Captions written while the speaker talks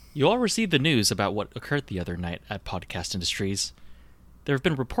You all received the news about what occurred the other night at Podcast Industries. There have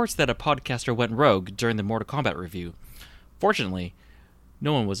been reports that a podcaster went rogue during the Mortal Kombat review. Fortunately,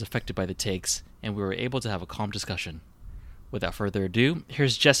 no one was affected by the takes, and we were able to have a calm discussion. Without further ado,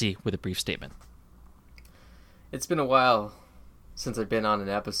 here's Jesse with a brief statement. It's been a while since I've been on an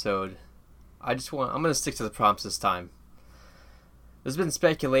episode. I'm going to stick to the prompts this time. There's been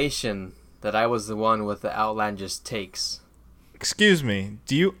speculation that I was the one with the outlandish takes. Excuse me,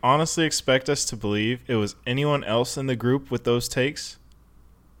 do you honestly expect us to believe it was anyone else in the group with those takes?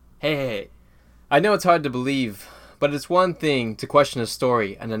 Hey, I know it's hard to believe, but it's one thing to question a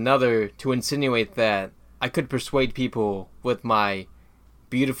story and another to insinuate that I could persuade people with my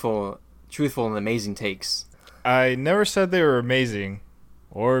beautiful, truthful, and amazing takes. I never said they were amazing,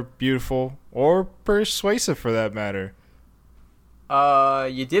 or beautiful, or persuasive for that matter.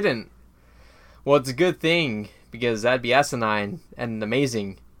 You didn't. Well, it's a good thing, because that'd be asinine and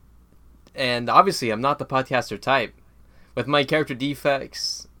amazing. And obviously, I'm not the podcaster type. With my character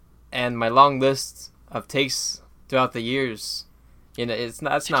defects and my long list of takes throughout the years,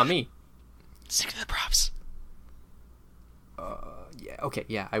 that's not me. Stick to the props.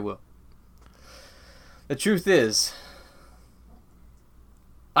 Yeah, I will. The truth is,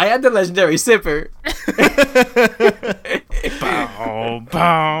 I had the legendary sipper. Bow,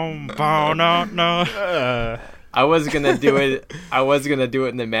 bow, bow, no. I was gonna do it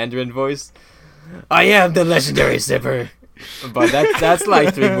in the Mandarin voice. I am the legendary sipper, but that's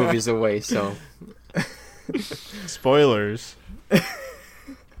like 3 movies away. So, Spoilers.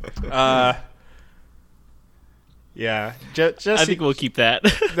 Yeah, Jesse. I think we'll keep that.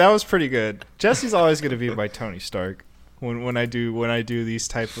 That was pretty good. Jesse's always gonna be my Tony Stark when I do these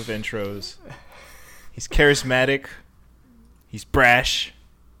type of intros. He's charismatic. He's brash.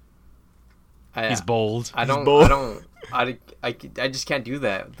 He's bold. I just can't do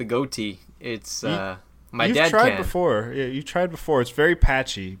that. The goatee. It's my You've dad tried can. before. Yeah, you tried before. It's very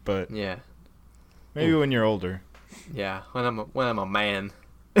patchy, but Yeah, maybe when you're older. yeah. When I'm a man.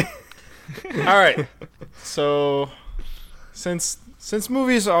 All right. So, since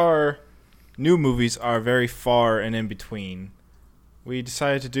new movies are very far and in between, we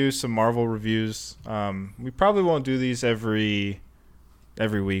decided to do some Marvel reviews. We probably won't do these every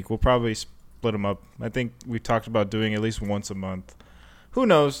week. We'll probably split them up. I think we talked about doing at least once a month. Who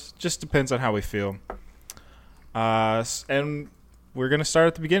knows? Just depends on how we feel. And we're gonna start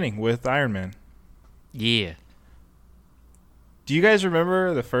at the beginning with Ironman. Yeah. Do you guys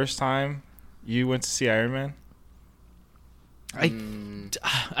remember the first time you went to see Ironman?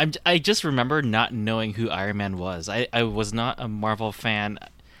 I just remember not knowing who Iron Man was. I was not a Marvel fan.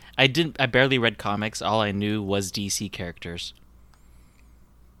 I barely read comics. All I knew was DC characters.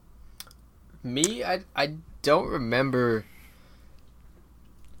 Me, I don't remember.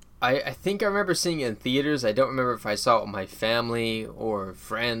 I think I remember seeing it in theaters. I don't remember if I saw it with my family or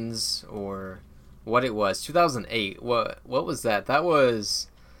friends or what it was. 2008. What was that? That was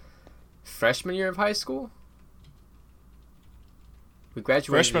freshman year of high school? We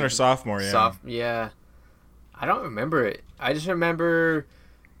graduated. Freshman or sophomore, yeah. Yeah. I don't remember it. I just remember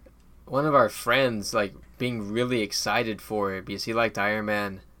one of our friends being really excited for it because he liked Iron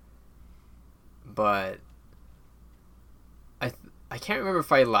Man. But I can't remember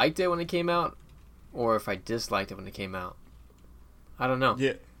if I liked it when it came out or if I disliked it when it came out. I don't know.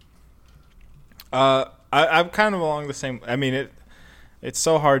 Yeah. I'm kind of along the same. I mean, it's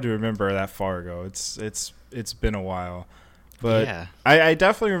so hard to remember that far ago. It's been a while, but Yeah. I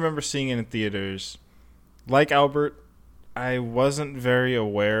definitely remember seeing it in theaters. Like Albert, I wasn't very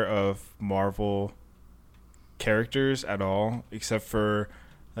aware of Marvel characters at all, except for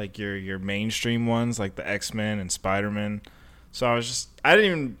like your mainstream ones like the X-Men and Spider-Man. So I didn't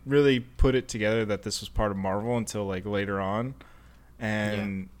even really put it together that this was part of Marvel until like later on,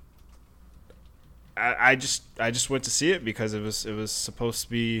 and. Yeah. I just went to see it because it was supposed to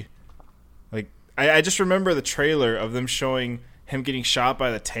be like I just remember the trailer of them showing him getting shot by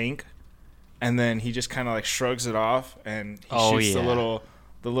the tank, and then he just kind of like shrugs it off and he shoots the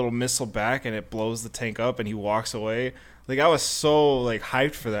little missile back and it blows the tank up and he walks away. Like I was so like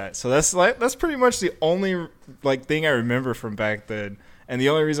hyped for that. So that's pretty much the only like thing I remember from back then, and the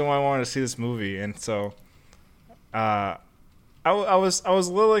only reason why I wanted to see this movie. And so I was a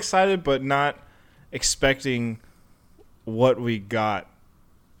little excited, but not expecting what we got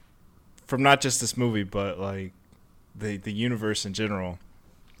from not just this movie, but like the universe in general.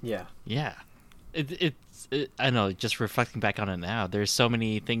 Yeah. Yeah. I know, just reflecting back on it now, there's so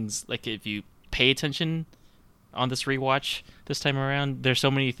many things, like if you pay attention on this rewatch this time around, there's so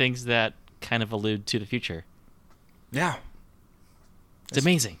many things that kind of allude to the future. Yeah. It's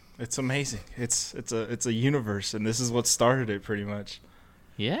amazing. It's amazing. It's a universe, and this is what started it, pretty much.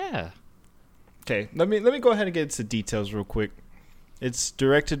 Yeah. Okay, let me go ahead and get into details real quick. It's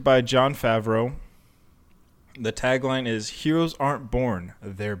directed by Jon Favreau. The tagline is "Heroes aren't born,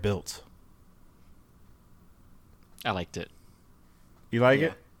 they're built." I liked it. You like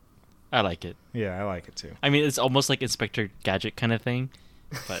it? I like it. Yeah, I like it too. I mean, it's almost like Inspector Gadget kind of thing,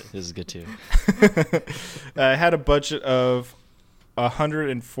 but this is good too. It had a budget of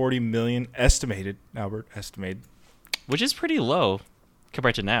 140 million estimated. Albert estimated, Which is pretty low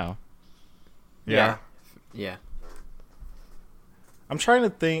compared to now. Yeah. I'm trying to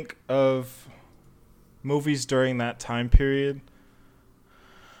think of movies during that time period.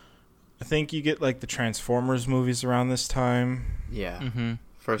 I think you get like the Transformers movies around this time. Yeah. Mm-hmm.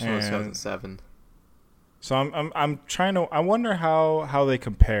 First one was 2007. So I'm trying to. I wonder how they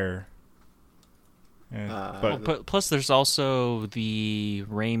compare. But plus, there's also the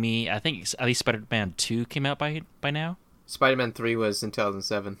Raimi. I think at least Spider-Man 2 came out by now. Spider-Man 3 was in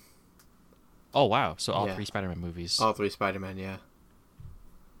 2007. Oh wow! So all Yeah. 3 Spider-Man movies. All 3 Spider-Man, yeah.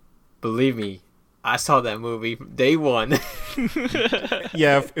 Believe me, I saw that movie day one.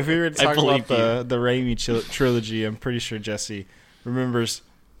 Yeah, if we were to I talk about believe the Raimi trilogy, I'm pretty sure Jesse remembers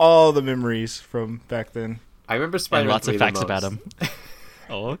all the memories from back then. I remember And Spider-Man lots 3 of the facts most. about him.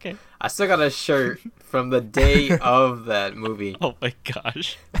 Oh, okay. I still got a shirt from the day of that movie. Oh my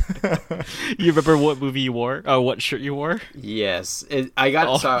gosh. You remember what movie you wore? Oh, what shirt you wore? Yes. I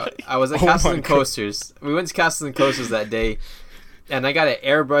was at Oh Castles my and God. Coasters. We went to Castles and Coasters that day, and I got an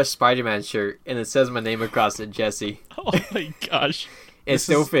airbrush Spider-Man shirt, and it says my name across it, Jesse. Oh my gosh. It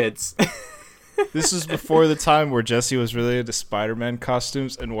still fits. This is before the time where Jesse was really into Spider-Man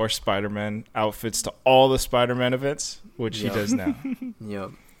costumes and wore Spider-Man outfits to all the Spider-Man events, which he Yep. does now. Yep.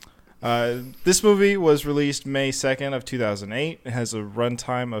 This movie was released May 2nd of 2008. It has a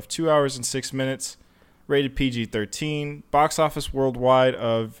runtime of 2 hours and 6 minutes, rated PG-13, box office worldwide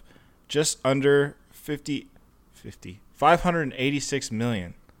of just under 586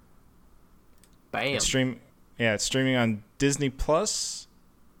 million. Bam. It's streaming on Disney Plus.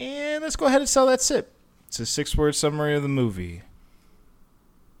 And let's go ahead and sell that sip. It's a 6-word summary of the movie.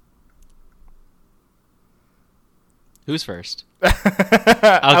 Who's first?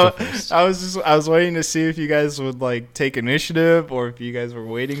 I'll go first. I was waiting to see if you guys would like take initiative or if you guys were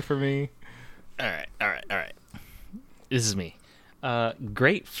waiting for me. All right. This is me.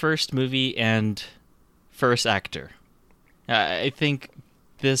 Great first movie and first actor. I think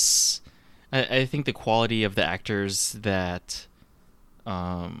this. I think the quality of the actors that,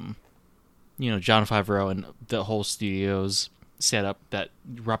 Jon Favreau and the whole studio's set up, that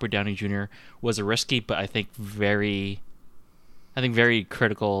Robert Downey Jr. was a risky, but I think very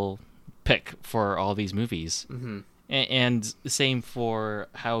critical pick for all these movies. Mm-hmm. And same for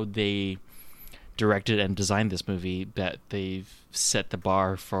how they directed and designed this movie, that they've set the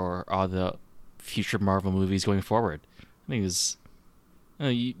bar for all the future Marvel movies going forward. I think it's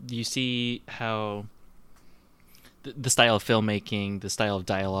you see how the style of filmmaking, the style of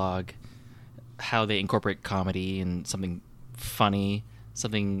dialogue, how they incorporate comedy and something funny,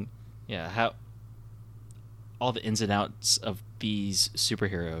 how all the ins and outs of these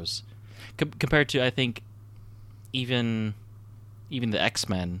superheroes compared to, I think, even the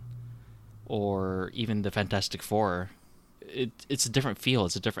X-Men or even the Fantastic Four. It's a different feel.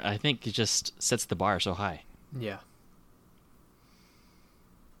 I think it just sets the bar so high. Yeah.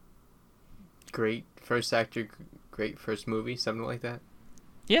 Great first actor, great first movie, something like that.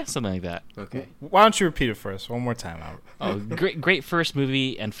 Yeah, something like that. Okay. Why don't you repeat it for us one more time, Albert? Oh, great first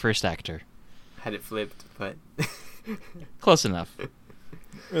movie and first actor. Had it flipped, but Close enough.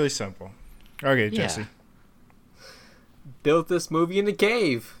 Really simple. Okay, Jesse. built this movie in a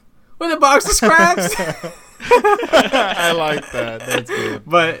cave with a box of scraps. I like that. That's good.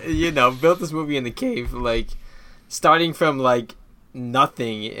 But built this movie in the cave, like starting from like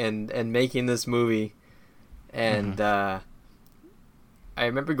nothing and making this movie. And I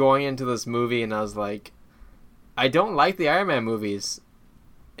remember going into this movie and I was like, I don't like the Iron Man movies.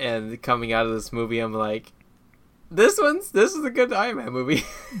 And coming out of this movie, I'm like, this is a good Iron Man movie.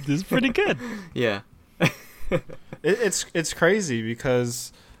 This is pretty good. Yeah. It's crazy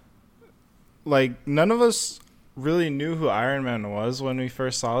because like none of us really knew who Iron Man was when we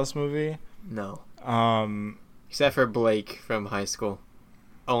first saw this movie. No. Um, Except for Blake from high school.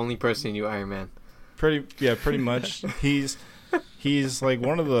 Only person who knew Iron Man. pretty much. He's like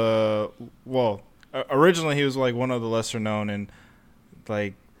one of the originally he was like one of the lesser known, and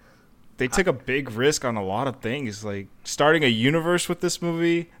like they took a big risk on a lot of things, like starting a universe with this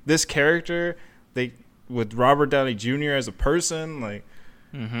movie, this character, with Robert Downey Jr. as a person, like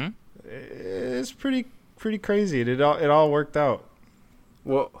Mm-hmm. It's pretty crazy. It all worked out.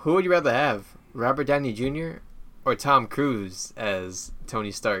 Well, who would you rather have, Robert Downey Jr. or Tom Cruise as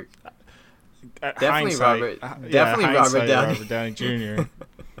Tony Stark? Definitely Hindsight, Robert Downey Jr.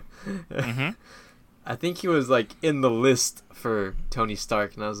 Mm-hmm. I think he was like in the list for Tony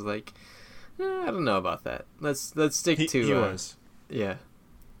Stark, and I was like, I don't know about that. Let's stick to. He was. Yeah.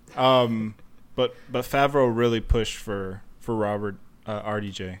 But Favreau really pushed for Robert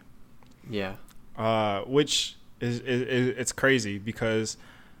RDJ. Yeah. Which is it's crazy because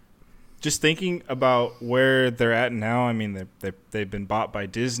just thinking about where they're at now. I mean, they've been bought by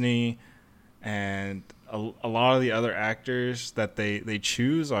Disney, and a lot of the other actors that they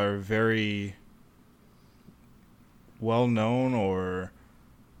choose are very well known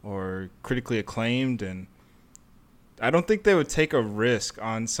or critically acclaimed, and I don't think they would take a risk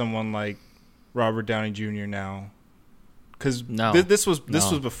on someone like Robert Downey Jr. now, because this was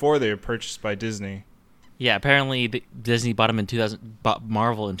before they were purchased by Disney. Yeah, apparently Disney bought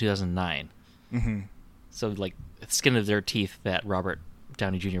Marvel in 2009. Mm-hmm. So like, skin of their teeth that Robert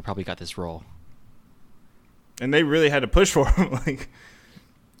Downey Jr. probably got this role. And they really had to push for him. Like,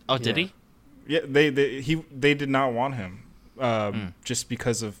 oh, did he? Yeah, they did not want him, just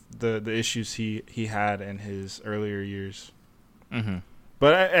because of the issues he had in his earlier years. Mm-hmm.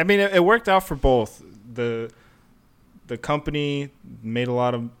 But I mean, it worked out for both. The company made a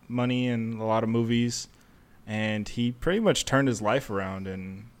lot of money and a lot of movies, and he pretty much turned his life around.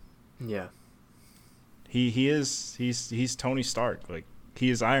 And yeah, he's Tony Stark. Like, he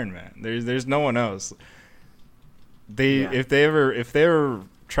is Iron Man. There's no one else. If they ever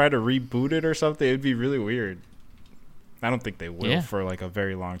try to reboot it or something, it'd be really weird. I don't think they will for like a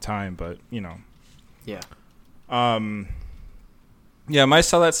very long time, but you know. Yeah. Yeah, my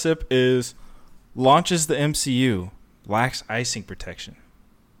sell that sip is launches the MCU, lacks icing protection.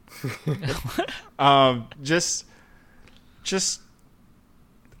 I've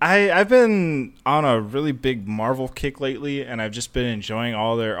been on a really big Marvel kick lately, and I've just been enjoying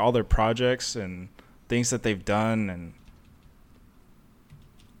all their projects and things that they've done, and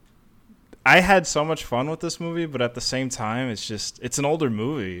I had so much fun with this movie, but at the same time, it's an older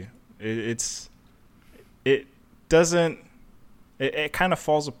movie. It kind of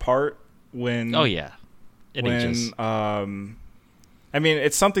falls apart when. Oh yeah, it ages. I mean,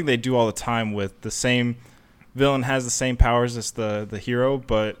 it's something they do all the time with the same villain has the same powers as the hero,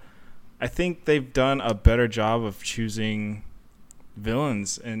 but I think they've done a better job of choosing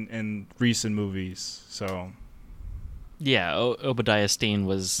villains in recent movies. So yeah, Obadiah Stane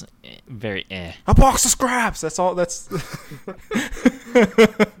was very a box of scraps. That's all. That's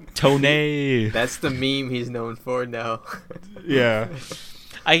Tony. That's the meme he's known for now. Yeah.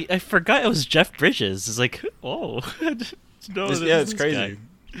 I forgot it was Jeff Bridges. It's like, oh, no, it's crazy.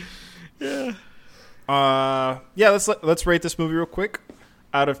 Guy. Yeah. Let's rate this movie real quick.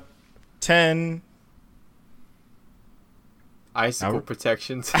 Out of 10 icicle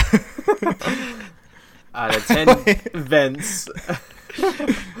protections. Out of 10 vents.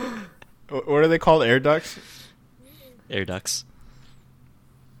 What are they called? Air ducts? Air ducts.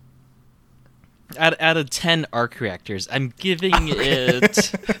 Out of 10 arc reactors, I'm giving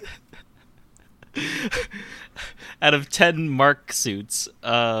it. Out of 10 Mark suits,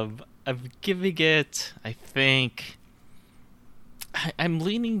 I'm giving it. I think I'm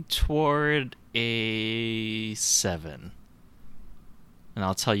leaning toward a 7, and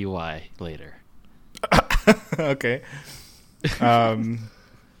I'll tell you why later. Okay. I'm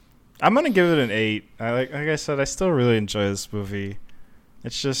gonna give it an 8. Like I said, I still really enjoy this movie.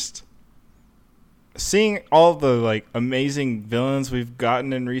 It's just seeing all the like amazing villains we've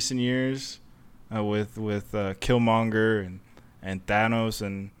gotten in recent years, with Killmonger and Thanos,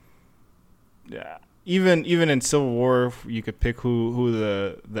 and even in Civil War, you could pick who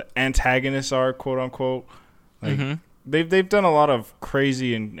the antagonists are, quote unquote. Like, mm-hmm. They've done a lot of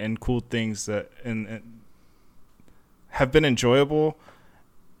crazy and cool things that and have been enjoyable,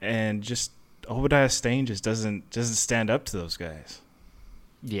 and just Obadiah Stane just doesn't stand up to those guys.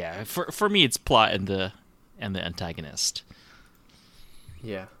 Yeah, for me, it's plot and the antagonist.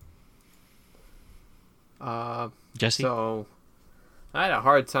 Yeah. Jesse? So, I had a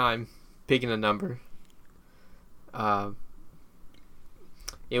hard time picking a number.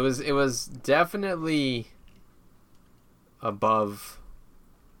 It was definitely above,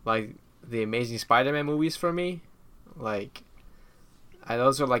 like, the Amazing Spider-Man movies for me. Like,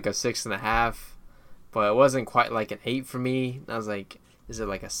 those are like a 6.5, but it wasn't quite like an 8 for me. I was like, is it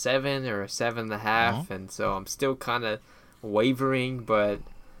like a 7 or a 7.5? Oh. And so I'm still kind of wavering, but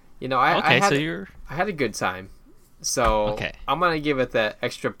you know, I had a good time. So Okay. I'm gonna give it that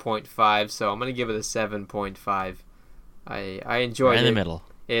extra 0.5. So I'm gonna give it a 7.5. I enjoyed Right in it. the middle.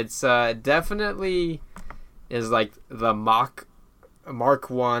 It's definitely is like the Mark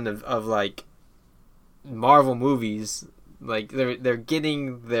 1 of like Marvel movies. Like they're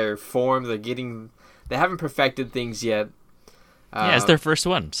getting their form. They haven't perfected things yet. Yeah, it's their first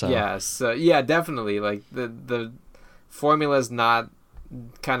one. So Yeah, definitely. Like the formula's not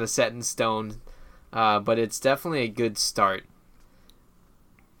kind of set in stone, but it's definitely a good start.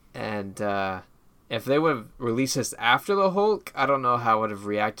 And if they would have released this after the Hulk, I don't know how I would have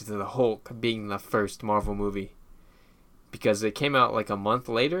reacted to the Hulk being the first Marvel movie, because it came out like a month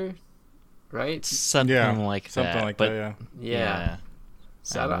later, right? something like that. Something like but, that, Yeah.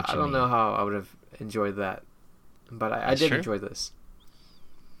 So know I what you don't know mean. how I would have enjoyed that, but I did Sure. enjoy this.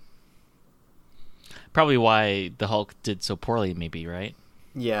 Probably why the Hulk did so poorly, maybe, right?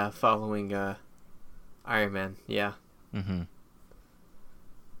 Yeah, following Iron Man. Yeah. Mm-hmm.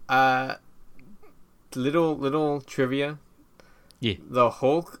 Little trivia. Yeah. The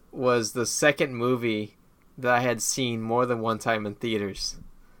Hulk was the second movie that I had seen more than one time in theaters.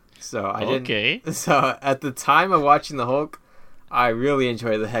 So I didn't. Okay. So at the time of watching the Hulk, I really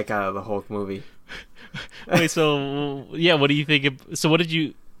enjoyed the heck out of the Hulk movie. Wait, so yeah, what do you think? So what did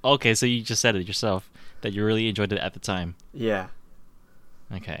you? Okay, so you just said it yourself that you really enjoyed it at the time. Yeah.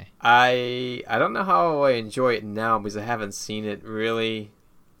 Okay. I don't know how I enjoy it now because I haven't seen it really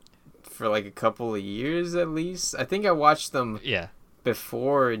for like a couple of years at least. I think I watched them Yeah.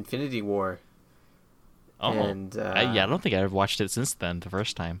 before Infinity War. Oh. And I don't think I've watched it since then. The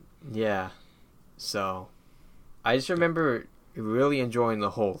first time. yeah. So I just remember really enjoying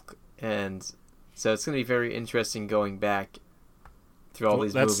the Hulk, and so it's gonna be very interesting going back through all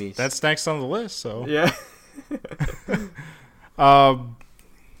these movies. That's next on the list. So yeah.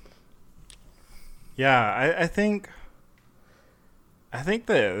 Yeah, I think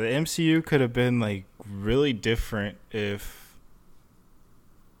the MCU could have been like really different if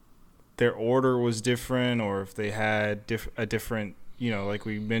their order was different, or if they had a different, like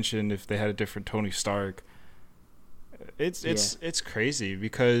we mentioned, if they had a different Tony Stark. It's crazy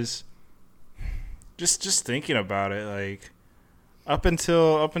because just thinking about it, like up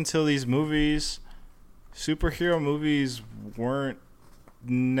until these movies, superhero movies weren't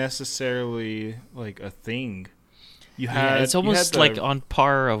necessarily like a thing. It's almost like on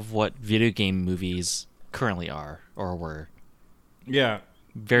par of what video game movies currently are or were. Yeah,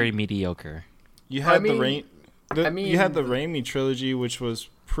 very mediocre. You had you had the Raimi trilogy, which was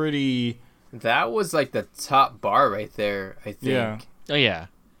pretty. That was like the top bar right there, I think. Yeah. Oh yeah.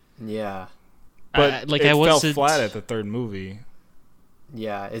 Yeah. But like it I fell wasn't flat at the third movie.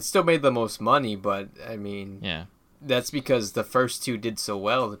 Yeah, it still made the most money, but I mean, yeah, that's because the first two did so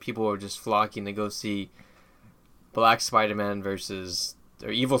well that people were just flocking to go see Black Spider-Man or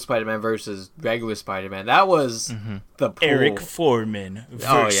Evil Spider-Man versus regular Spider-Man. That was the pull. Eric Foreman versus.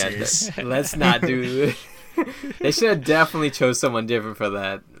 Oh yeah, let's not do. They should have definitely chose someone different for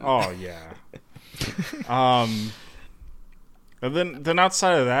that. Oh yeah. And then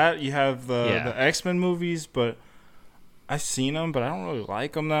outside of that, you have the X-Men movies, but I've seen them, but I don't really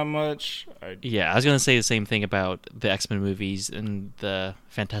like them that much. I was gonna say the same thing about the X-Men movies and the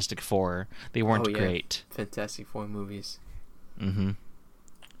Fantastic Four. They weren't great. Fantastic Four movies. Mm-hmm.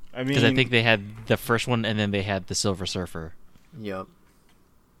 I mean, because I think they had the first one, and then they had the Silver Surfer. Yep.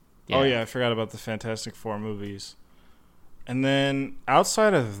 Yeah. Oh yeah, I forgot about the Fantastic Four movies. And then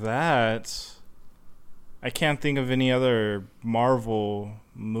outside of that, I can't think of any other Marvel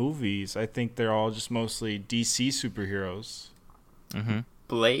movies. I think they're all just mostly DC superheroes. Mm-hmm.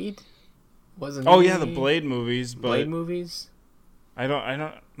 Blade wasn't. Oh yeah, the Blade movies. But Blade movies. I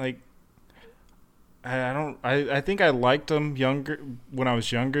don't like. I think I liked them when I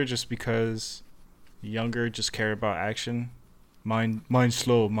was younger, just because just cared about action. Mine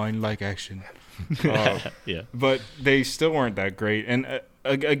slow, mine like action. Yeah. But they still weren't that great, and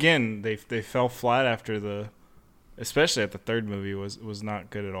again, they fell flat after especially at the third movie was not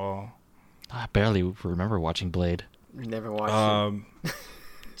good at all. I barely remember watching Blade. Never watched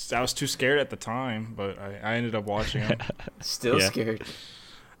it. I was too scared at the time, but I ended up watching them. Still scared.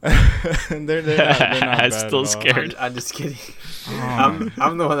 they're not bad still scared. I'm just kidding.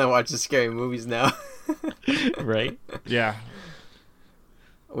 I'm the one that watches scary movies now. Right? Yeah.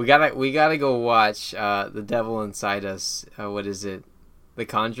 We gotta go watch The Devil Inside Us. What is it? The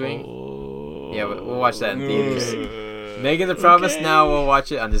Conjuring? Oh. Yeah, we'll watch that in theaters. Making the promise now, we'll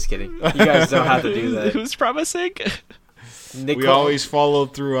watch it. I'm just kidding. You guys don't have to do that. Who's promising? We always follow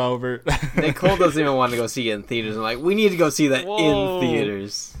through, Albert. Nicole doesn't even want to go see it in theaters. I'm like, we need to go see that in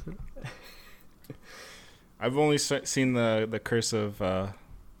theaters. I've only seen the Curse of La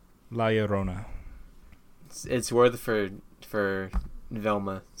Llorona. It's worth it for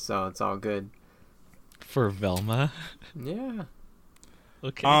Velma, so it's all good. For Velma. Yeah.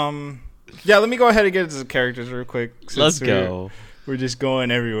 Okay. Yeah, let me go ahead and get into the characters real quick. Let's go. We're just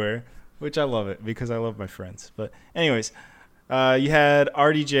going everywhere, which I love it because I love my friends. But anyways, you had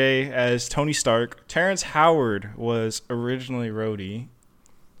RDJ as Tony Stark. Terrence Howard was originally Rhodey.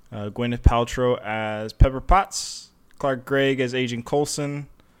 Gwyneth Paltrow as Pepper Potts. Clark Gregg as Agent Coulson.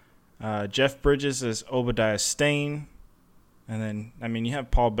 Jeff Bridges as Obadiah Stane. And then, I mean, you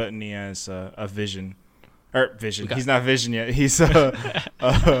have Paul Bettany as a Vision. Or Vision. He's not Vision yet. He's Jarvis.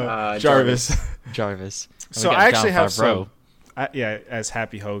 Jarvis. So I actually have some... as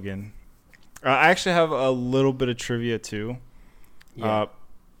Happy Hogan. I actually have a little bit of trivia, too. Yeah.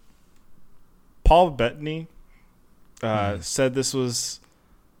 Paul Bettany said this was...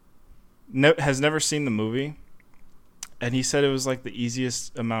 has never seen the movie, and he said it was like the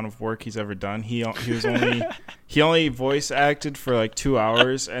easiest amount of work he's ever done. He was only he voice acted for like 2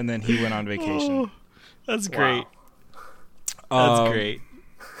 hours, and then he went on vacation. Oh, that's great. Wow. That's great.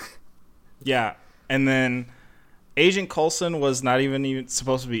 Yeah, and then Agent Coulson was not even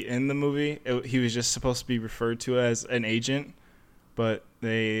supposed to be in the movie. He was just supposed to be referred to as an agent, but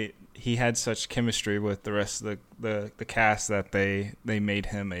he had such chemistry with the rest of the cast that they made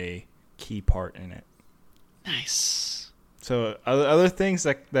him a key part in it. Nice. So other things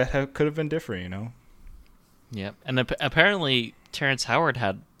that could have been different, you know. Yep. And apparently Terrence Howard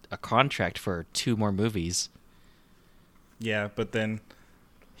had a contract for 2 more movies. Yeah, but then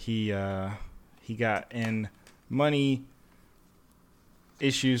he got in money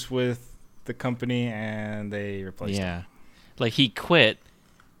issues with the company and they replaced him. Yeah. Like he quit.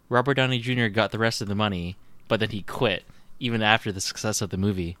 Robert Downey Jr. got the rest of the money, but then he quit even after the success of the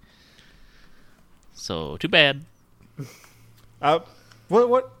movie. So, too bad.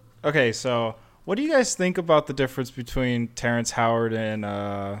 What? Okay, so what do you guys think about the difference between Terrence Howard and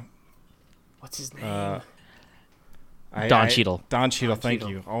what's his name? Don Cheadle. Don Cheadle, thank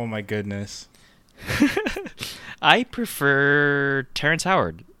you. Oh my goodness. I prefer Terrence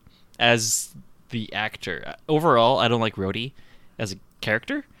Howard as the actor. Overall, I don't like Rhodey as a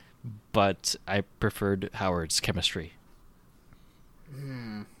character, but I preferred Howard's chemistry.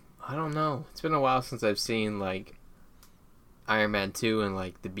 I don't know. It's been a while since I've seen like Ironman 2 and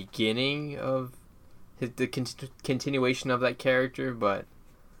like the beginning of the continuation of that character, but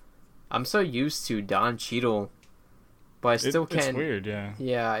I'm so used to Don Cheadle, but I still can't. It's weird, yeah.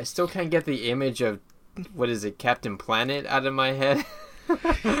 Yeah, I still can't get the image of what is it, Captain Planet, out of my head.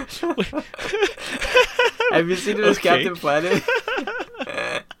 Have you seen it as Captain Planet?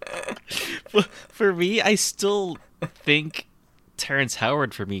 For me, I still think Terrence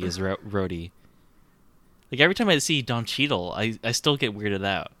Howard for me is Rhodey. Like every time I see Don Cheadle, I still get weirded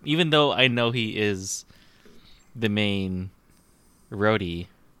out, even though I know he is the main Rhodey.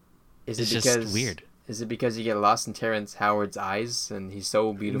 Is it it's because just weird? Is it because you get lost in Terrence Howard's eyes and he's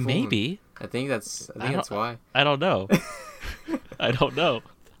so beautiful? Maybe. I think that's why. I don't know. I don't know.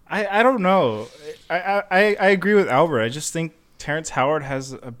 I don't know. I agree with Albert. I just think Terrence Howard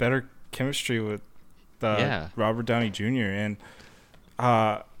has a better chemistry with Robert Downey Jr. and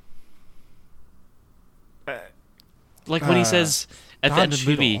like when he says at Don the end of the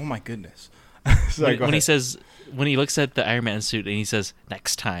Cheadle, movie. Oh my goodness! Sorry, when he says, when he looks at the Iron Man suit and he says,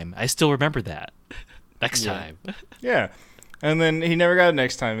 "Next time," I still remember that. Next time. Yeah, and then he never got it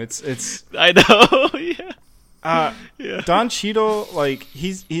next time. It's. I know. Yeah. Don Cheadle, like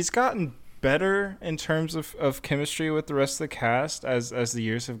he's gotten better in terms of chemistry with the rest of the cast as the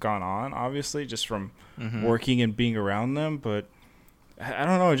years have gone on. Obviously, just from working and being around them, but I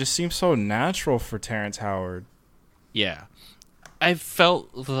don't know. It just seems so natural for Terrence Howard. Yeah, I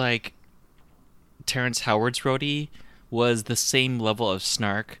felt like Terrence Howard's Rhodey was the same level of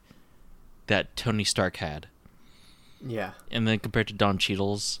snark that Tony Stark had. Yeah. And then compared to Don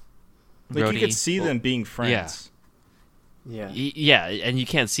Cheadle's Like Rhodey, you could see them being friends. Yeah. Yeah, and you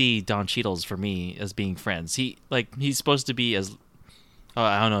can't see Don Cheadle's for me as being friends. He's supposed to be as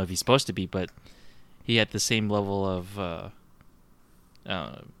I don't know if he's supposed to be, but he had the same level of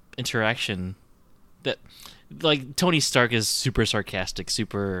interaction that like Tony Stark is super sarcastic,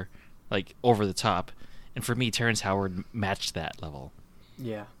 super like over the top, and for me Terrence Howard matched that level.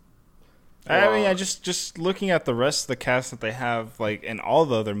 Yeah. I mean, I just looking at the rest of the cast that they have, like in all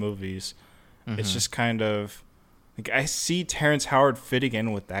the other movies, it's just kind of like I see Terrence Howard fitting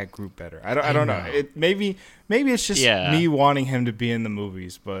in with that group better. I don't know. Maybe it's just me wanting him to be in the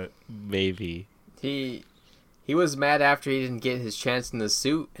movies, but he he was mad after he didn't get his chance in the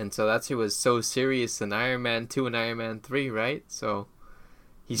suit, and so that's who was so serious in Iron Man 2 and Iron Man 3, right? So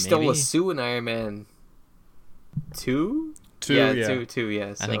he stole a suit in Iron Man 2? Two, yeah. 2,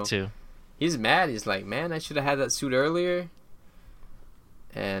 yeah. So I think 2. he's mad. He's like, man, I should have had that suit earlier.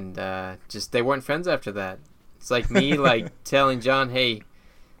 And just they weren't friends after that. It's like me like telling John, hey,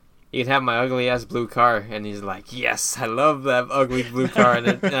 you can have my ugly ass blue car, and he's like, yes, I love that ugly blue car,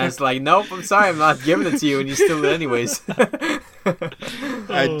 and I was like, nope, I'm sorry, I'm not giving it to you, and you steal it anyways. Don't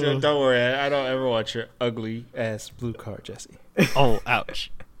worry, I don't ever want your ugly ass blue car, Jesse. Oh,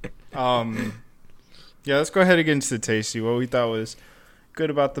 ouch. Yeah, let's go ahead and get into the tasty. What we thought was good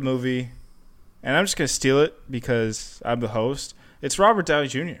about the movie, and I'm just gonna steal it because I'm the host. It's Robert Downey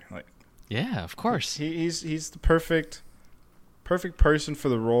Jr. Like, Yeah, of course. he's the perfect person for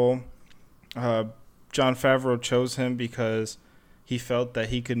the role. Jon Favreau chose him because he felt that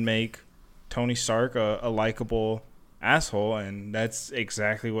he could make Tony Stark a likable asshole, and that's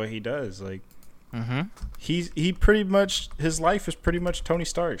exactly what he does. Like, he pretty much, his life is pretty much Tony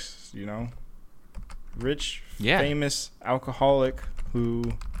Stark's. You know, rich, famous alcoholic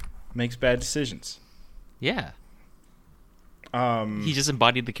who makes bad decisions. Yeah. He just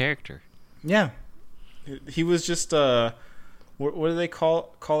embodied the character. Yeah, he was just what do they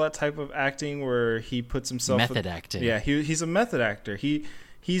call that type of acting where he puts himself method acting? Yeah, he's a method actor.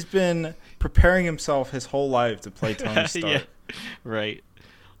 He's been preparing himself his whole life to play Tony Stark. Yeah, right.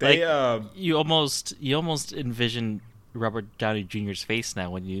 They you almost envision Robert Downey Jr.'s face now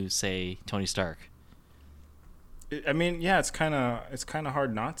when you say Tony Stark. I mean, yeah, it's kind of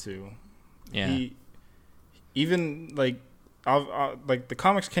hard not to. Yeah. Even like the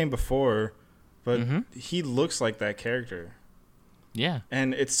comics came before, but he looks like that character. Yeah.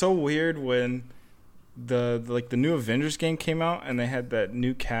 And it's so weird when the new Avengers game came out and they had that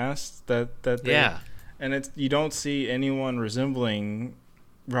new cast and you don't see anyone resembling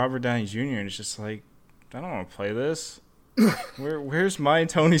Robert Downey Jr. and it's just like, I don't want to play this. Where's my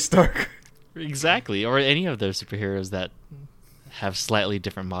Tony Stark? Exactly, or any of those superheroes that have slightly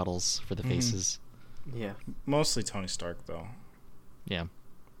different models for the faces. Yeah. Mostly Tony Stark, though. Yeah.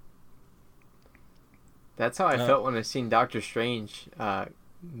 That's how I felt when I seen Doctor Strange.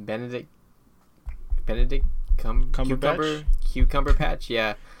 Benedict Cumberbatch? Cucumber Patch,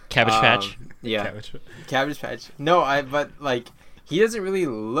 yeah. Cabbage Patch? Yeah. Cabbage Patch. No, but like he doesn't really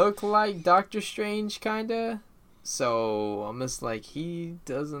look like Doctor Strange, kinda. So I'm just like, he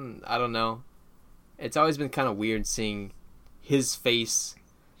doesn't. I don't know. It's always been kind of weird seeing his face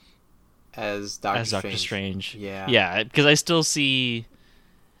as Doctor Strange. Yeah. Yeah, because I still see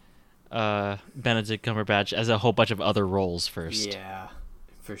Benedict Cumberbatch as a whole bunch of other roles first. Yeah,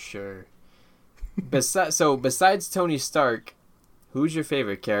 for sure. Besides Tony Stark, who's your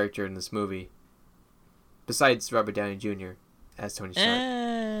favorite character in this movie? Besides Robert Downey Jr. as Tony Stark.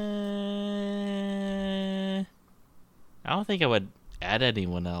 I don't think I would add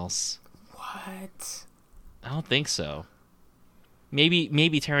anyone else. What? I don't think so.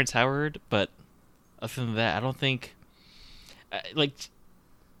 Maybe Terrence Howard, but other than that, I don't think like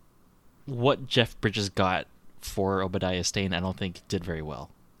what Jeff Bridges got for Obadiah Stane. I don't think did very well.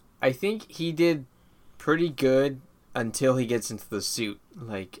 I think he did pretty good until he gets into the suit.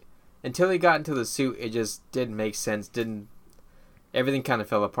 Like until he got into the suit, it just didn't make sense. Everything kind of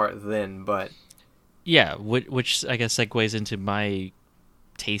fell apart then, but. Yeah, which I guess segues into my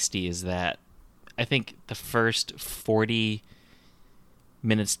tasty is that I think the first 40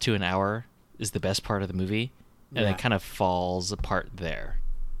 minutes to an hour is the best part of the movie, and it kind of falls apart there.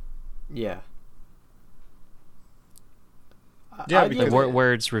 Yeah. Yeah,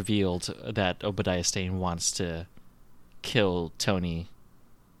 where it's revealed that Obadiah Stane wants to kill Tony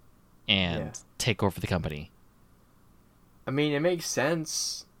and take over the company. I mean, it makes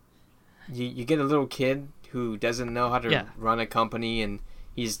sense. You get a little kid who doesn't know how to run a company, and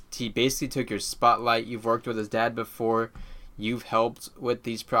he basically took your spotlight. You've worked with his dad before. You've helped with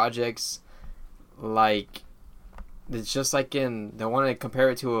these projects. Like, it's just like they want to compare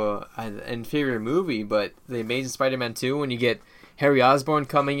it to an inferior movie, but The Amazing Spider-Man 2, when you get Harry Osborn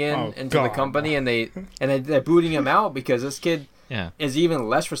coming into the company, and they're booting him out because this kid is even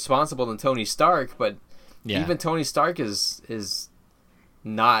less responsible than Tony Stark, but even Tony Stark is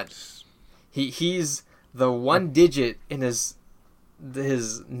not. He's the one digit in his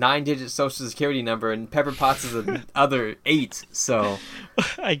 9-digit social security number, and Pepper Potts is the other 8. So,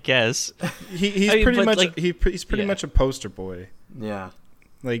 I guess he's pretty much a poster boy. Yeah,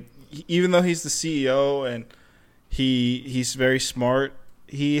 like even though he's the CEO and he's very smart,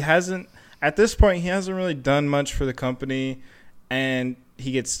 he hasn't really done much for the company, and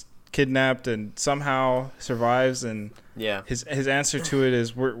he gets kidnapped and somehow survives, and Yeah. his answer to it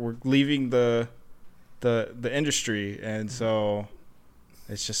is we're leaving the industry, and so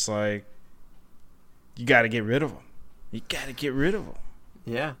it's just like you got to get rid of him. You got to get rid of him.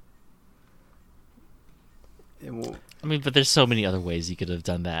 Yeah. I mean, but there's so many other ways he could have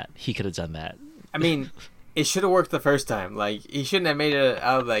done that. He could have done that. I mean, it should have worked the first time. Like, he shouldn't have made it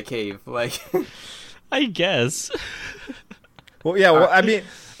out of that cave. Like, I guess. Well, yeah. Well, I mean,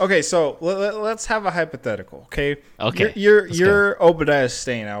 okay. So let's have a hypothetical. Okay. Okay. You're Obadiah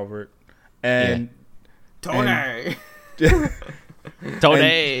Stane, Albert, and Tony.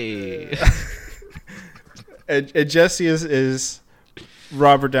 Tony. And Jesse is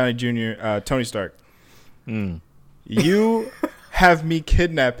Robert Downey Jr., Tony Stark. You have me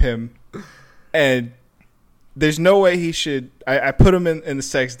kidnap him, and there's no way he should. I put him in the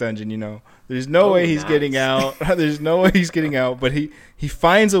sex dungeon. You know, there's no way he's getting out. There's no way he's getting out. But he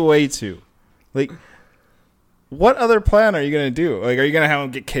finds a way to. Like, what other plan are you gonna do? Like, are you gonna have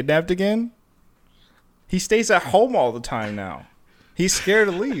him get kidnapped again? He stays at home all the time now. He's scared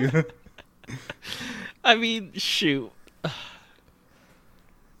to leave. I mean, shoot.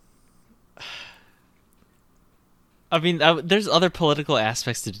 I mean, there's other political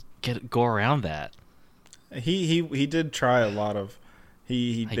aspects to go around that. He did try a lot of.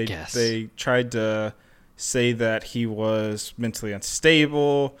 They tried to say that he was mentally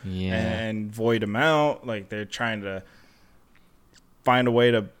unstable and void him out. Like, they're trying to find a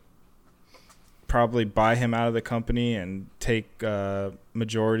way to probably buy him out of the company and take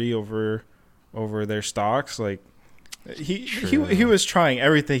majority over their stocks. Like, he was trying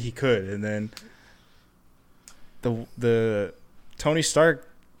everything he could, and then the Tony Stark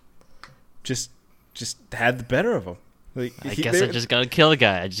just had the better of him. Like, I guess I just gotta kill a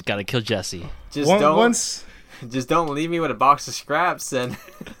guy. I just gotta kill Jesse. Just don't leave me with a box of scraps and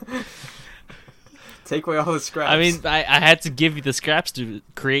take away all the scraps. I mean, I had to give you the scraps to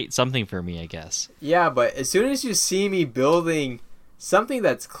create something for me, I guess. Yeah, but as soon as you see me building something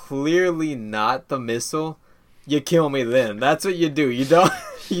that's clearly not the missile, you kill me then. That's what you do. You don't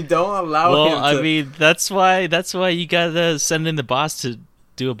allow him to... Well, I mean, that's why you gotta send in the boss to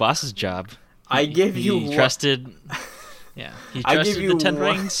do a boss's job. He trusted... Yeah, he trusted the 10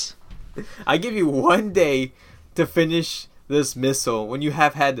 rings. I give you 1 day to finish this missile when you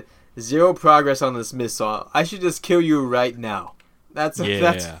have had zero progress on this missile. I should just kill you right now. That's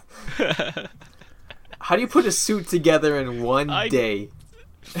How do you put a suit together in one day?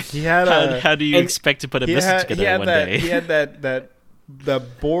 He had how do you expect to put a missile together in one day? He had the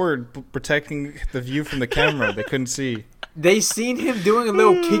board protecting the view from the camera. They couldn't see. They seen him doing a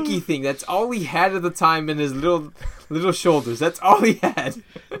little kicky thing. That's all he had at the time in his little shoulders. That's all he had.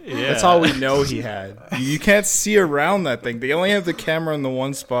 Yeah. That's all we know he had. You can't see around that thing. They only have the camera in the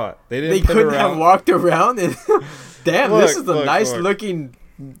one spot. They couldn't have walked around. And damn, this is a nice looking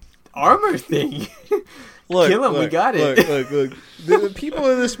armor thing. Kill him. We got it. Look. The people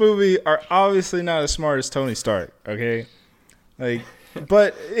in this movie are obviously not as smart as Tony Stark. Okay, like,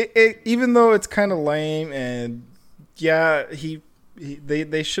 but even though it's kind of lame and. Yeah,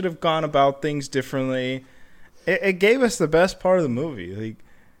 they should have gone about things differently. It gave us the best part of the movie, like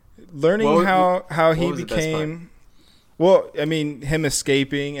learning how he became. Well, I mean, him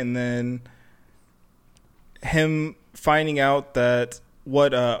escaping and then him finding out that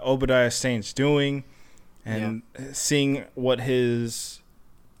what Obadiah Stane's doing, and seeing what his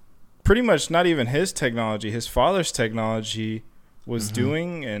pretty much not even his technology, his father's technology was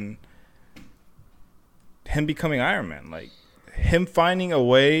doing, and. Him becoming Iron Man, like him finding a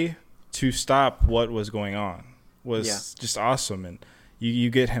way to stop what was going on was just awesome. And you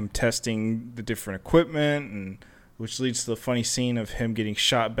get him testing the different equipment, and which leads to the funny scene of him getting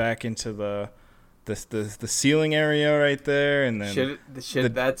shot back into the ceiling area right there. And then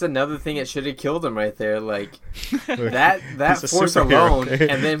that's another thing that should have killed him right there. Like that force alone,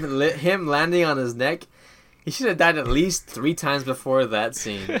 and then him landing on his neck. He should have died at least 3 times before that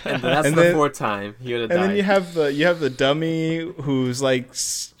scene, and that's the 4th time he would have died. And then you have the dummy who's like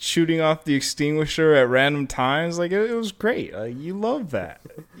shooting off the extinguisher at random times. Like it was great. Like you love that,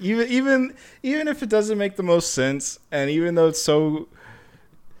 even if it doesn't make the most sense, and even though it's so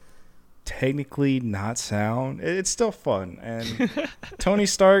technically not sound, it's still fun. And Tony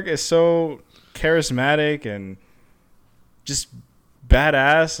Stark is so charismatic and just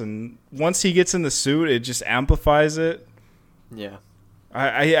badass, and once he gets in the suit, it just amplifies it. Yeah,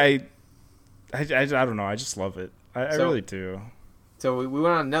 I don't know. I just love it. I really do. So we went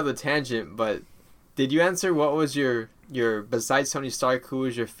on another tangent, but did you answer what was your besides Tony Stark? Who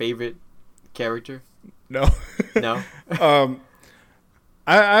was your favorite character? No.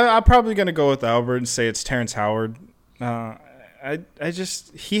 I'm probably gonna go with Albert and say it's Terrence Howard. He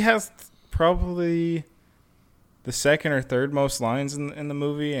has probably the second or third most lines in the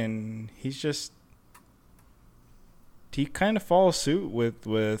movie, and he kind of follows suit with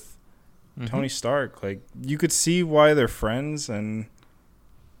Tony Stark. Like, you could see why they're friends, and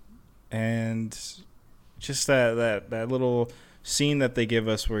just that little scene that they give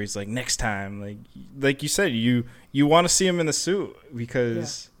us where he's like, next time, like you said, you want to see him in the suit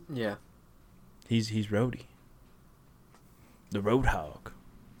because he's Rhodey, the Roadhog.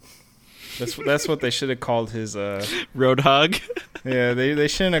 That's what they should have called his Roadhog. Yeah, they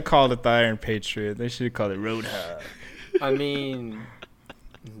shouldn't have called it the Iron Patriot. They should have called it Roadhog. I mean,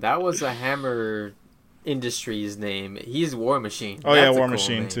 that was a Hammer Industries name. He's War Machine. Oh, That's yeah, War cool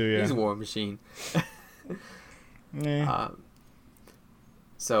Machine name. too, yeah. He's War Machine. Yeah.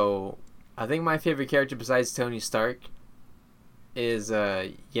 So I think my favorite character besides Tony Stark is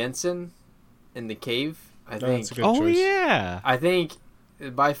Jensen in the cave. I think. That's a good choice. Yeah. I think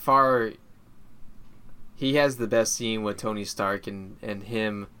by far he has the best scene with Tony Stark and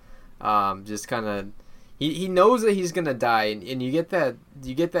him. Just kind of, he knows that he's gonna die, and you get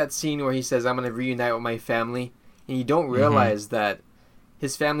that scene where he says, "I'm gonna reunite with my family," and you don't realize that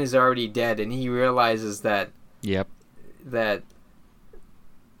his family's already dead, and he realizes that. Yep. That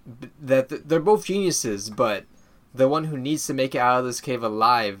they're both geniuses, but the one who needs to make it out of this cave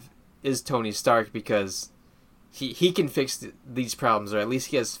alive is Tony Stark, because he can fix these problems, or at least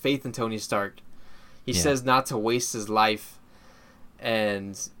he has faith in Tony Stark. He says not to waste his life,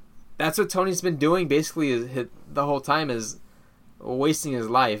 and that's what Tony's been doing basically the whole time, is wasting his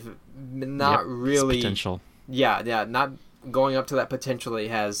life, not really his potential. Yeah, not going up to that potential that he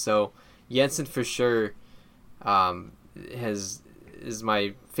has. So Jensen for sure is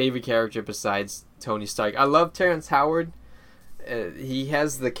my favorite character besides Tony Stark. I love Terrence Howard. He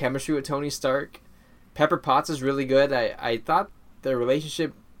has the chemistry with Tony Stark. Pepper Potts is really good. I thought their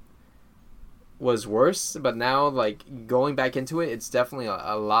relationship was worse, but now, like, going back into it, it's definitely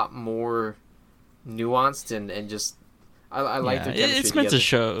a lot more nuanced and just I like their chemistry. It's meant together. to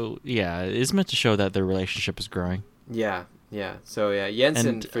show. Yeah, it's meant to show that their relationship is growing. Yeah. So yeah, Jensen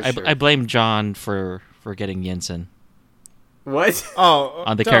And for I, sure. I blame John for getting Jensen What? Oh,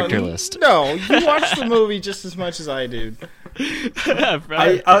 on the character list. No, you watched the movie just as much as I did.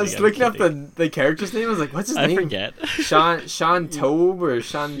 I was looking up the character's name. I was like, what's his name? I forget. Sean Tobe or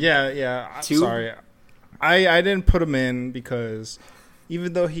Sean? Yeah. I'm Tube? sorry. I didn't put him in because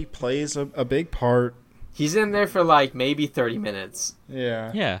even though he plays a big part, He's in there for like maybe 30 minutes.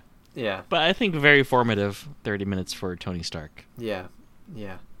 yeah. Yeah. But I think very formative 30 minutes for Tony Stark. Yeah.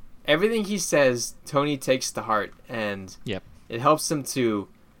 Everything he says, Tony takes to heart, and it helps him to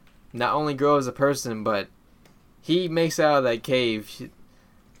not only grow as a person, but he makes it out of that cave.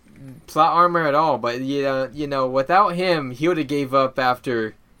 Plot armor at all, but you know, without him, he would have gave up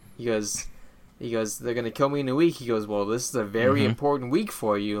after. He goes, they're gonna kill me in a week. He goes, well, this is a very important week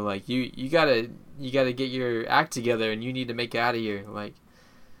for you. Like you gotta get your act together, and you need to make it out of here. Like,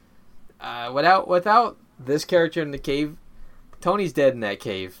 without this character in the cave, Tony's dead in that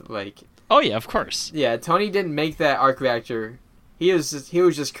cave. Like, Oh yeah, of course. yeah, Tony didn't make that arc reactor. He was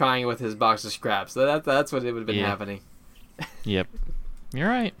just crying with his box of scraps. That's what it would have been happening. Yep. You're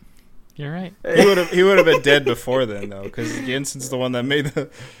right. He would have been dead before then, though, because Jensen's the one that made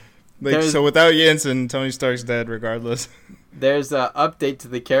the. So without Jensen, Tony Stark's dead regardless. There's an update to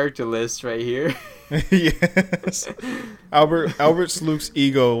the character list right here. Yes. Albert Luke's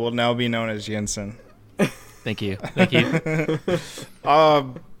ego will now be known as Jensen. Thank you.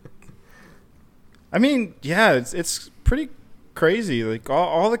 I mean, yeah, it's pretty crazy. Like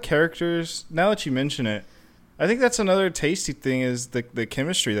all the characters. Now that you mention it, I think that's another tasty thing is the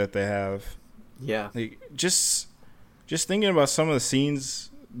chemistry that they have. Yeah. Like, just thinking about some of the scenes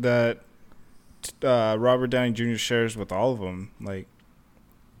that Robert Downey Jr. shares with all of them. Like,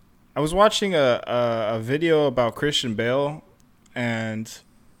 I was watching a video about Christian Bale and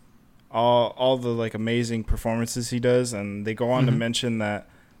all the like amazing performances he does, and they go on to mention that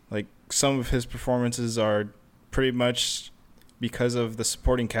like some of his performances are pretty much because of the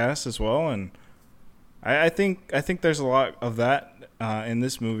supporting cast as well, and I think there's a lot of that in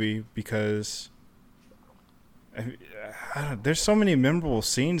this movie because there's so many memorable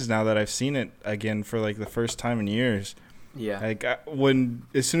scenes now that I've seen it again for like the first time in years. Yeah. Like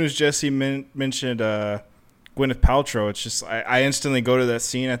as soon as Jesse mentioned Gwyneth Paltrow, it's just I instantly go to that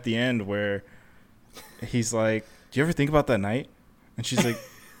scene at the end where he's like, "Do you ever think about that night?" And she's like,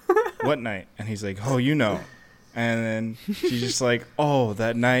 "What night?" And he's like, "Oh, you know." And then she's just like, "Oh,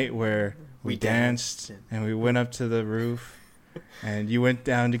 that night where we danced and we went up to the roof and you went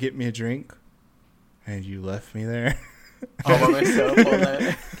down to get me a drink, and you left me there. All by myself all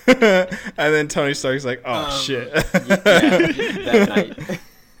that. And then Tony Stark's like, "Oh shit!" Yeah, that night.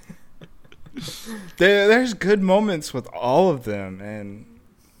 There's good moments with all of them, and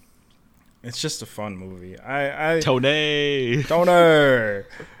it's just a fun movie. Tony. Toner.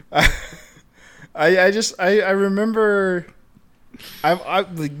 I remember.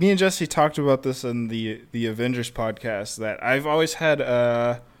 Like, me and Jesse talked about this in the Avengers podcast, that I've always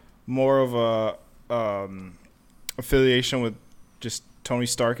had more of a affiliation with just Tony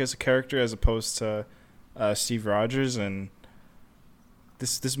Stark as a character as opposed to Steve Rogers, and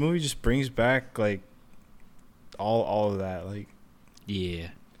this movie just brings back like all of that. Like, Yeah.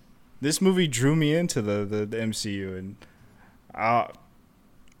 this movie drew me into the MCU, and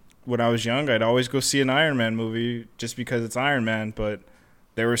when I was young, I'd always go see an Iron Man movie just because it's Iron Man, but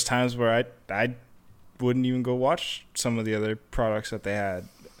there was times where I wouldn't even go watch some of the other products that they had.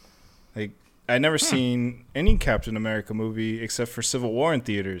 Like, I'd never seen any Captain America movie except for Civil War in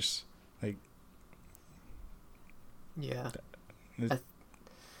theaters. Like, Yeah.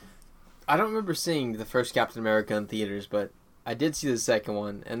 I don't remember seeing the first Captain America in theaters, but I did see the second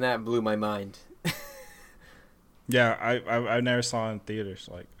one, and that blew my mind. yeah, I never saw it in theaters.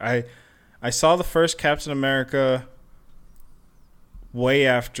 Like, I saw the first Captain America way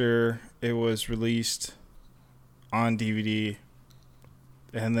after it was released on DVD.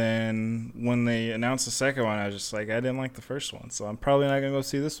 And then when they announced the second one, I was just like, I didn't like the first one, so I'm probably not going to go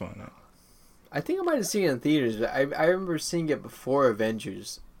see this one. I think I might have seen it in theaters, but I remember seeing it before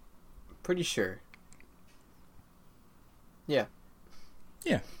Avengers. Pretty sure. Yeah.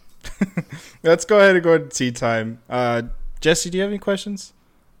 Yeah. Let's go ahead and go to tea time. Jesse, do you have any questions?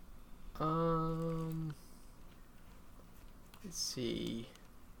 Let's see.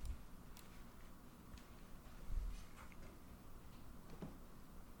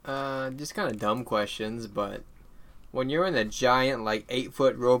 Just kind of dumb questions, but when you're in a giant, like,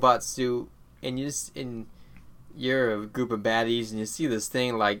 8-foot robot suit, and you're a group of baddies, and you see this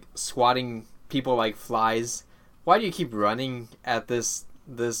thing, like, swatting people like flies, why do you keep running at this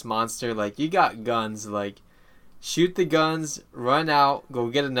monster? Like, you got guns, like, shoot the guns, run out, go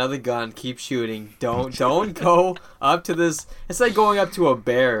get another gun, keep shooting. Don't go up to this. It's like going up to a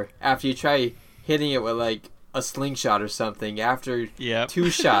bear after you try hitting it with, like, a slingshot or something after 2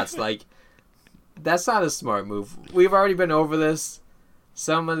 shots. Like, that's not a smart move. We've already been over this.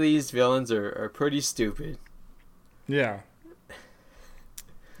 Some of these villains are pretty stupid. Yeah.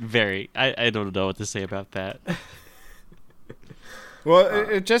 Very. I don't know what to say about that. Well,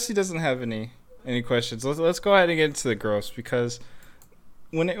 if Jesse doesn't have any questions, let's go ahead and get into the gross, because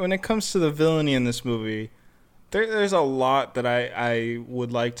when it comes to the villainy in this movie, there's a lot that I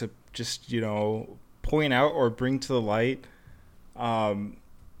would like to just, point out or bring to the light.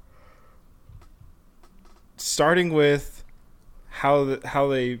 Starting with how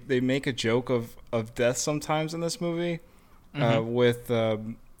they make a joke of death sometimes in this movie. Mm-hmm.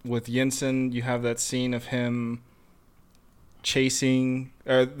 With Jensen, you have that scene of him chasing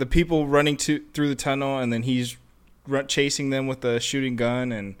the people running through the tunnel, and then he's chasing them with a shooting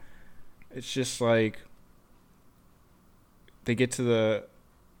gun, and it's just like they get to the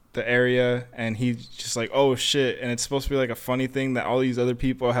area, and he's just like, oh shit, and it's supposed to be like a funny thing that all these other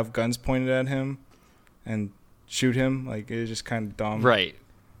people have guns pointed at him and shoot him. Like, it was just kind of dumb. Right.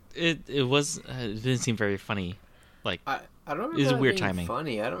 It didn't seem very funny. Like, I don't remember it was that weird being timing.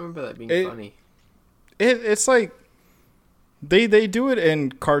 funny. I don't remember that being funny. It's like they do it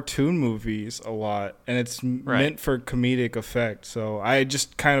in cartoon movies a lot, and it's meant for comedic effect. So I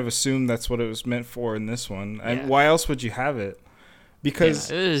just kind of assumed that's what it was meant for in this one. Yeah. And why else would you have it? Because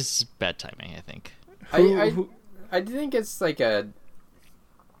it is bad timing, I think. I think it's like an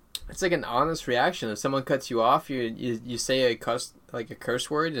honest reaction. If someone cuts you off, you say a curse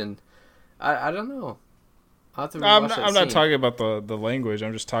word, and I don't know. I'll have to I'm rewatch that not scene. talking about the language.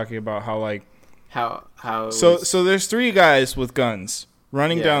 I'm just talking about how, like, how so there's 3 guys with guns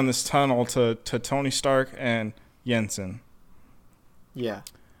running down this tunnel to Tony Stark and Jensen. Yeah.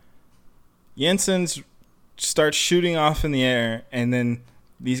 Jensen starts shooting off in the air, and then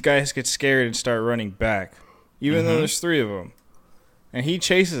these guys get scared and start running back, even though there's 3 of them. And he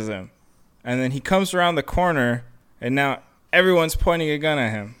chases them, and then he comes around the corner, and now everyone's pointing a gun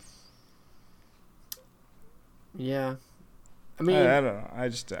at him. Yeah. I mean, I don't know. I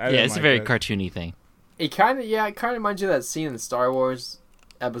didn't It's like a very that. cartoony thing. it kind of reminds you of that scene in Star Wars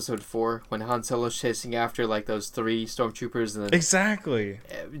Episode 4 when Han Solo's chasing after, like, those 3 stormtroopers, and then, Exactly.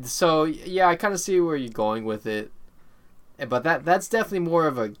 so yeah, I kind of see where you're going with it, but that's definitely more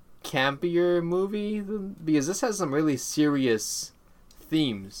of a campier movie because this has some really serious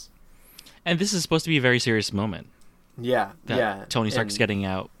themes. And this is supposed to be a very serious moment. Yeah, that Tony Stark's getting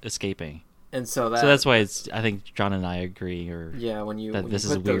out, escaping. And so that's why I think John and I agree. When you put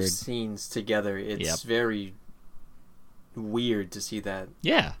weird. Those scenes together, it's very weird to see that.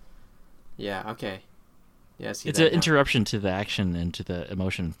 Yeah. Yeah. Okay. Yeah. It's an interruption to the action and to the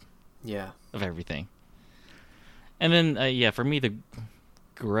emotion. Yeah. Of everything. And then for me the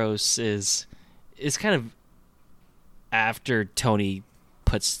gross is kind of after Tony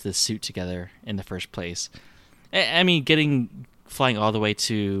puts the suit together in the first place. I mean, flying all the way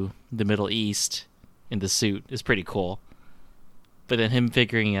to the Middle East in the suit is pretty cool. But then him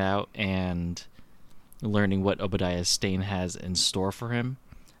figuring it out and learning what Obadiah Stane has in store for him,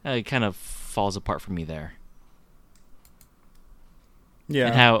 it kind of falls apart for me there. Yeah.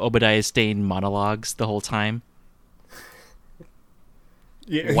 And how Obadiah Stane monologues the whole time.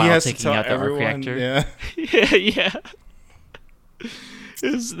 Yeah, while taking out the arc reactor. Yeah. Yeah.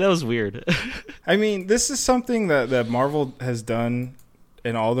 That was weird. I mean, this is something that Marvel has done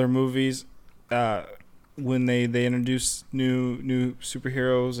in all their movies. When they introduce new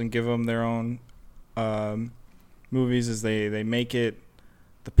superheroes and give them their own movies, is they make it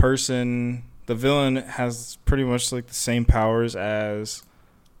the villain has pretty much like the same powers as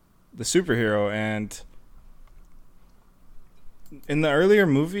the superhero, and in the earlier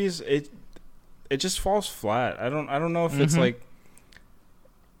movies it just falls flat. I don't know if it's like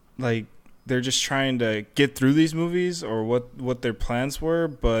they're just trying to get through these movies or what their plans were,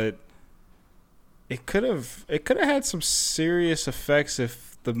 but it could have had some serious effects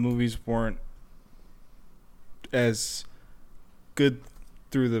if the movies weren't as good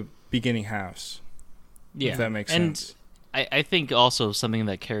through the beginning halves. Yeah, if that makes sense. And I think also something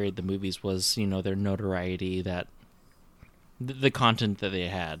that carried the movies was their notoriety, that the content that they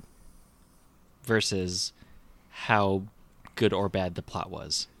had versus how good or bad the plot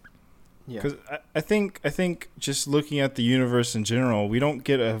was. Yeah, because I think just looking at the universe in general, we don't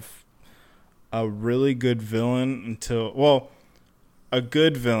get a really good villain until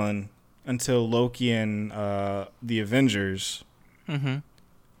Loki and the Avengers, and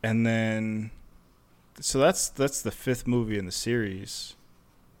then so that's the fifth movie in the series,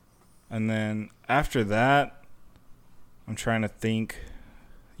 and then after that, I'm trying to think.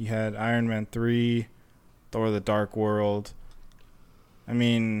 You had Iron Man 3, Thor: The Dark World. I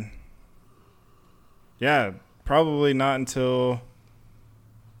mean, yeah, probably not until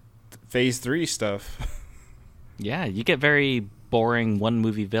Phase 3 stuff. Yeah, you get very boring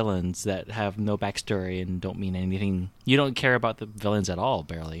one-movie villains that have no backstory and don't mean anything. You don't care about the villains at all,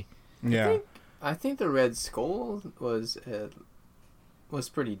 barely. Yeah. I think the Red Skull was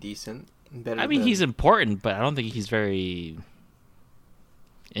pretty decent. He's important, but I don't think he's very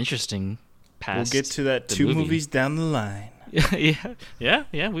interesting past. We'll get to that 2 movies down the line.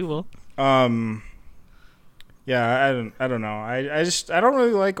 Yeah, we will. Yeah, I don't know. I don't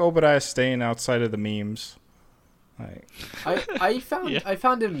really like Obadiah Stane outside of the memes. I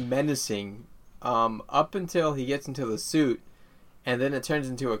found him menacing up until he gets into the suit, and then it turns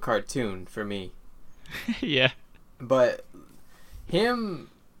into a cartoon for me. Yeah. But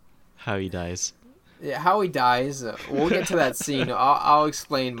how he dies. Yeah, how he dies. We'll get to that scene. I'll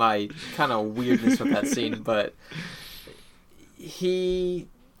explain my kind of weirdness with that scene, but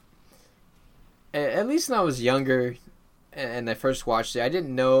at least when I was younger and I first watched it, I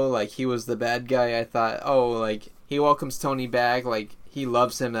didn't know he was the bad guy. I thought, he welcomes Tony back, he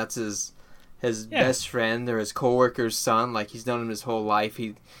loves him. That's his best friend or his coworker's son. He's known him his whole life.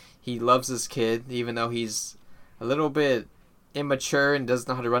 He loves this kid, even though he's a little bit immature and doesn't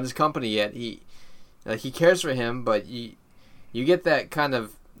know how to run his company yet. He cares for him, but you get that kind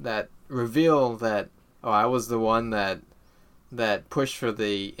of that reveal that I was the one that pushed for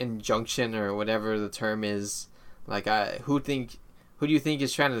the injunction or whatever the term is. Who do you think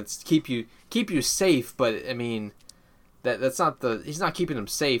is trying to keep you safe? But I mean, that's not he's not keeping him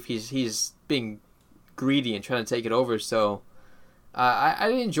safe. He's being greedy and trying to take it over. So I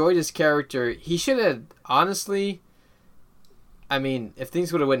enjoyed his character. He should have, honestly, I mean, if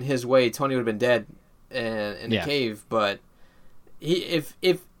things would have went his way, Tony would have been dead in the cave. But if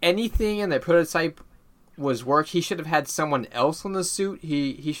anything in the prototype was work, he should have had someone else on the suit.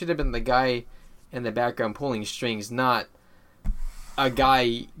 He should have been the guy in the background pulling strings, not a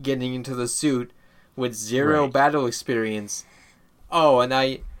guy getting into the suit with zero battle experience. Oh, and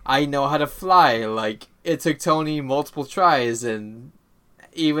I know how to fly. It took Tony multiple tries, and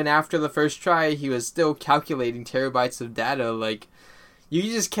even after the first try, he was still calculating terabytes of data. You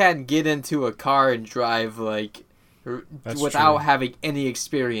just can't get into a car and drive That's without true. having any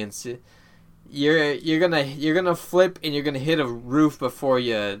experience. You're gonna flip and you're gonna hit a roof before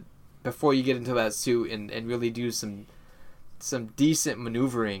you get into that suit and really do some decent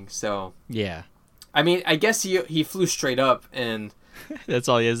maneuvering. So Yeah. I mean, I guess he flew straight up, and That's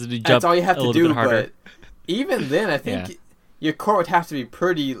all he has to do. Jump that's all you have a to little do. bit harder. But even then, I think your core would have to be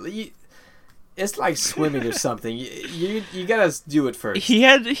pretty. It's like swimming or something. You gotta do it first. He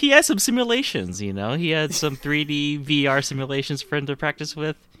had some simulations, you know. He had some 3D VR simulations for him to practice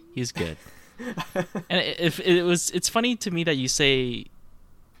with. He's good. And it's funny to me that you say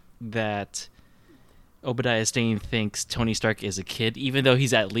that Obadiah Stane thinks Tony Stark is a kid, even though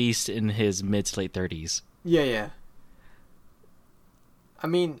he's at least in his mid to late 30s. Yeah. I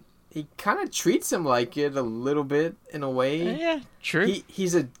mean, he kind of treats him like it a little bit in a way. Yeah, true.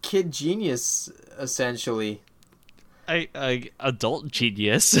 He's a kid genius, essentially. I adult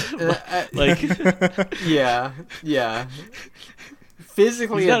genius. Like, yeah.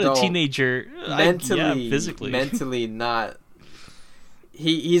 Physically he's not adult, a teenager. mentally not.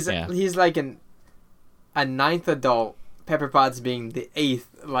 He's like a ninth adult. Pepper Potts being the eighth.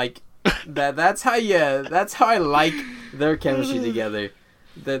 Like that's how I like their chemistry together.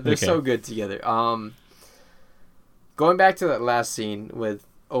 They're so good together. Going back to that last scene with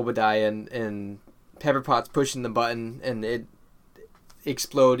Obadiah and Pepper Potts pushing the button and it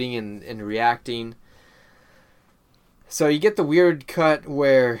exploding and reacting. So you get the weird cut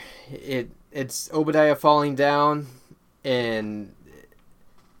where it's Obadiah falling down and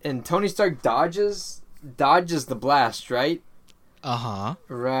Tony Stark dodges the blast, right? Uh-huh.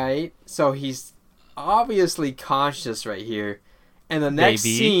 Right. So he's obviously conscious right here. And the next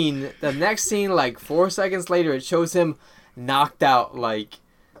scene, like 4 seconds later, it shows him knocked out. Like,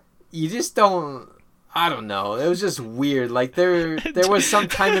 you just don't. I don't know. It was just weird. Like there was some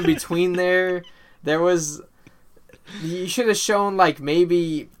time in between there. You should have shown like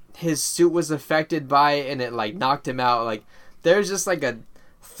maybe his suit was affected by it and it like knocked him out. Like there's just like a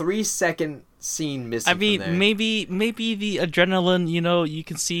 3-second scene missing. I mean, from there. maybe the adrenaline. You know, you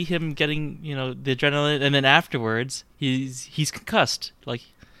can see him getting the adrenaline, and then afterwards he's concussed. Like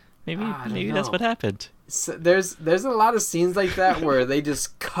maybe that's what happened. So there's a lot of scenes like that where they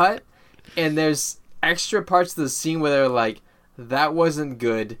just cut, and there's extra parts of the scene where they're like, that wasn't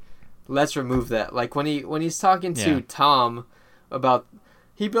good. Let's remove that. Like when he's talking to Tom about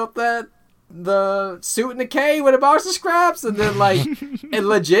he built the suit in the K with a box of scraps, and then like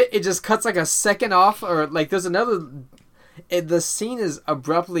it just cuts like a second off, or like there's another. The scene is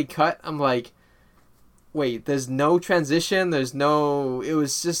abruptly cut. I'm like, wait, there's no transition. It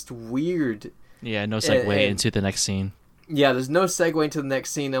was just weird. Yeah, no segue into the next scene. Yeah, there's no segue into the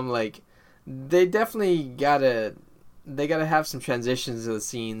next scene. I'm like, they definitely gotta have some transitions to the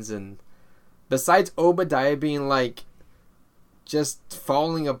scenes, and besides Obadiah being like just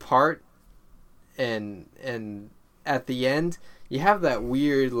falling apart and at the end you have that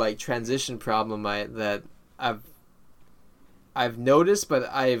weird like transition problem that I've noticed, but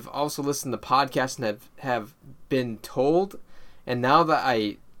I've also listened to podcasts and have been told, and now that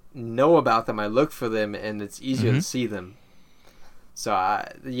I know about them I look for them and it's easier to see them. So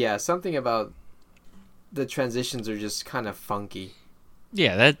something about the transitions are just kind of funky.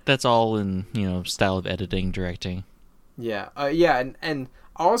 Yeah, that's all in style of editing, directing. Yeah, and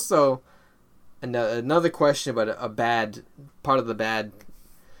also another question about a bad part of the bad.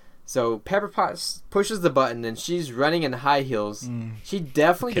 So Pepper Potts pushes the button and she's running in high heels. She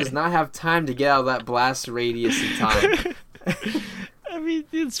definitely does not have time to get out of that blast radius in time. I mean,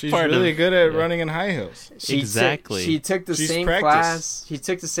 she's really good at running in high heels. Exactly. She took the same class. She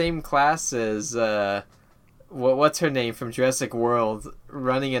took the same class as what's her name from Jurassic World,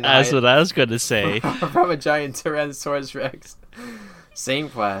 running in. That's what I was going to say. From a giant Tyrannosaurus Rex. Same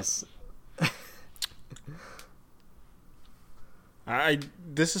class.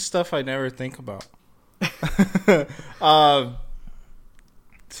 This is stuff I never think about.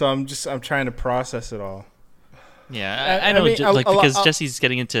 So I'm trying to process it all. Yeah, I know, because Jesse's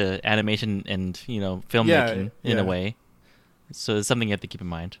getting into animation and filmmaking in a way, so it's something you have to keep in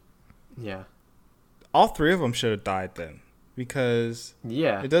mind. Yeah, all three of them should have died then, because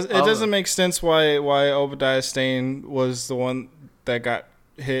it doesn't make sense why Obadiah Stane was the one that got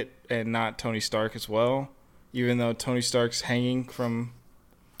hit and not Tony Stark as well, even though Tony Stark's hanging from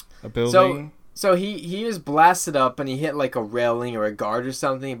a building. So he was blasted up and he hit like a railing or a guard or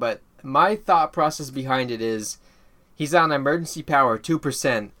something, but my thought process behind it is he's on emergency power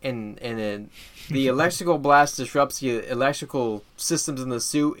 2%, and the electrical blast disrupts the electrical systems in the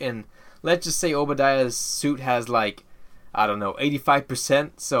suit, and let's just say Obadiah's suit has like, I don't know,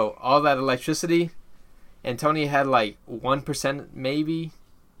 85%, so all that electricity, and Tony had like 1% maybe.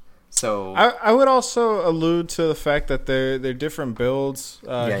 So I would also allude to the fact that they're different builds.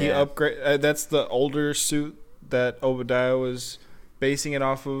 He upgrade. That's the older suit that Obadiah was basing it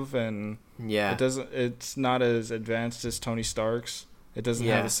off of, and yeah, it's not as advanced as Tony Stark's. It doesn't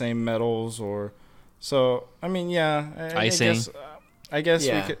have the same metals or. So I mean, yeah, icing. I guess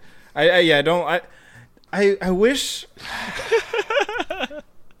we could. I wish.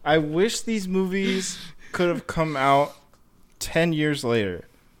 I wish these movies could have come out 10 years later,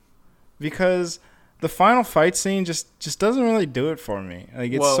 because the final fight scene just doesn't really do it for me.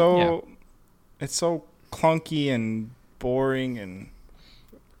 Like it's so clunky and boring, and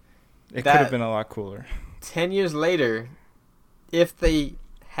it could have been a lot cooler. 10 years later, if they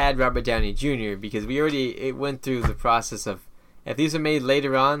had Robert Downey Jr., because it went through the process of, if these were made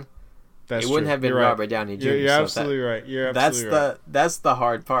later on, it wouldn't have been Robert Downey Jr. You're absolutely right. You're absolutely right. That's the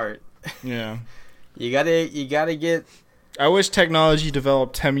hard part. Yeah. You gotta get. I wish technology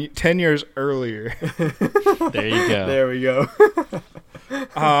developed 10 years earlier. There you go. There we go.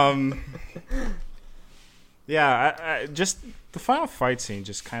 Yeah, I just the final fight scene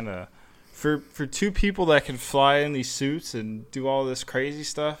just kind of for two people that can fly in these suits and do all this crazy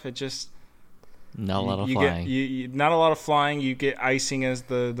stuff. It just not a lot of flying. Not a lot of flying. You get icing as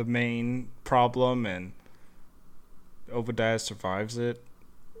the main problem, and Obadiah survives it.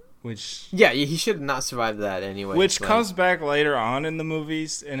 Which he should not survive that anyway. Which comes back later on in the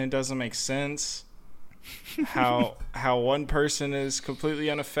movies, and it doesn't make sense how one person is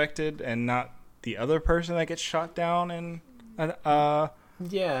completely unaffected and not the other person that gets shot down in a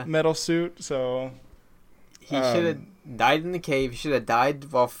metal suit. So he should have died in the cave. He should have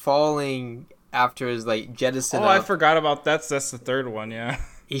died while falling after his jettison. Oh, I forgot about that. That's the third one. Yeah,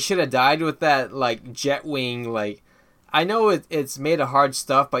 he should have died with that jet wing. I know it's made of hard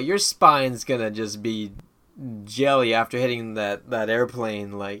stuff, but your spine's gonna just be jelly after hitting that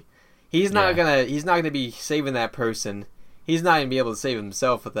airplane. He's not gonna be saving that person. He's not gonna be able to save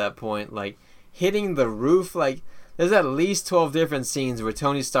himself at that point. Hitting the roof. There's at least 12 different scenes where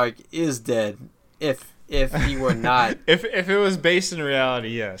Tony Stark is dead. If he were not, if it was based in reality,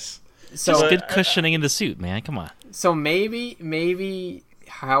 yes. So just good cushioning in the suit, man. Come on. So maybe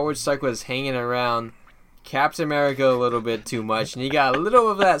Howard Stark was hanging around Captain America a little bit too much, and he got a little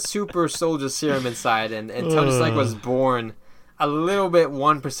of that super soldier serum inside, and Tony Stark was born a little bit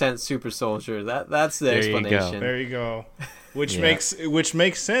 1% super soldier. That's the explanation. There you go. Which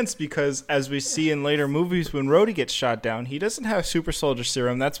makes sense, because as we see in later movies, when Rhodey gets shot down, he doesn't have super soldier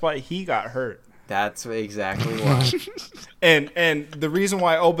serum. That's why he got hurt. That's exactly why. and the reason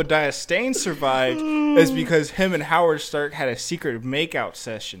why Obadiah Stane survived is because him and Howard Stark had a secret makeout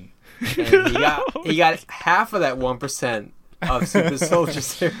session. And he got half of that 1% of super soldier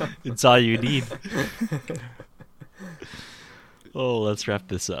serum. It's all you need. Oh, let's wrap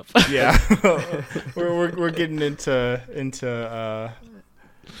this up. Yeah, we're getting into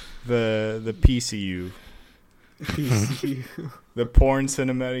the PCU. The porn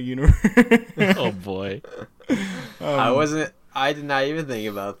cinematic universe. Oh boy. I did not even think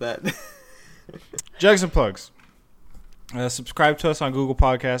about that. Jugs and plugs. Subscribe to us on Google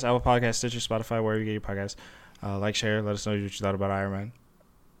Podcasts, Apple Podcasts, Stitcher, Spotify, wherever you get your podcasts. Like, share. Let us know what you thought about Ironman.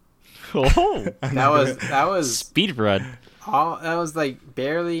 Oh, that was speed run. That was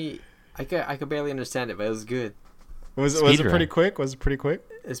barely. I could barely understand it, but it was good. Was it pretty quick? It's pretty quick.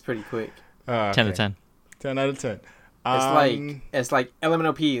 10 out of 10. 10 out of 10. It's like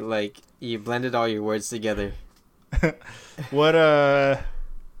LMNOP. You blended all your words together. What are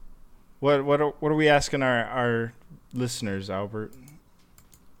we asking our listeners, Albert?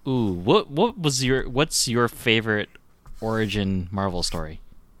 Ooh, what's your favorite origin Marvel story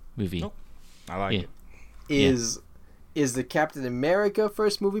movie? Nope. I like it. Is the Captain America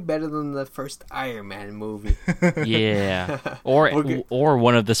first movie better than the first Iron Man movie? Yeah. Or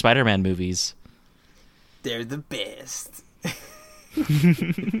one of the Spider-Man movies. They're the best.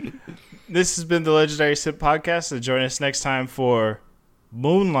 This has been the Legendary Sip Podcast. So join us next time for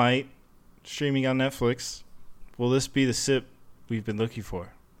Moonlight, streaming on Netflix. Will this be the sip we've been looking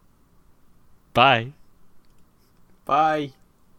for? Bye. Bye.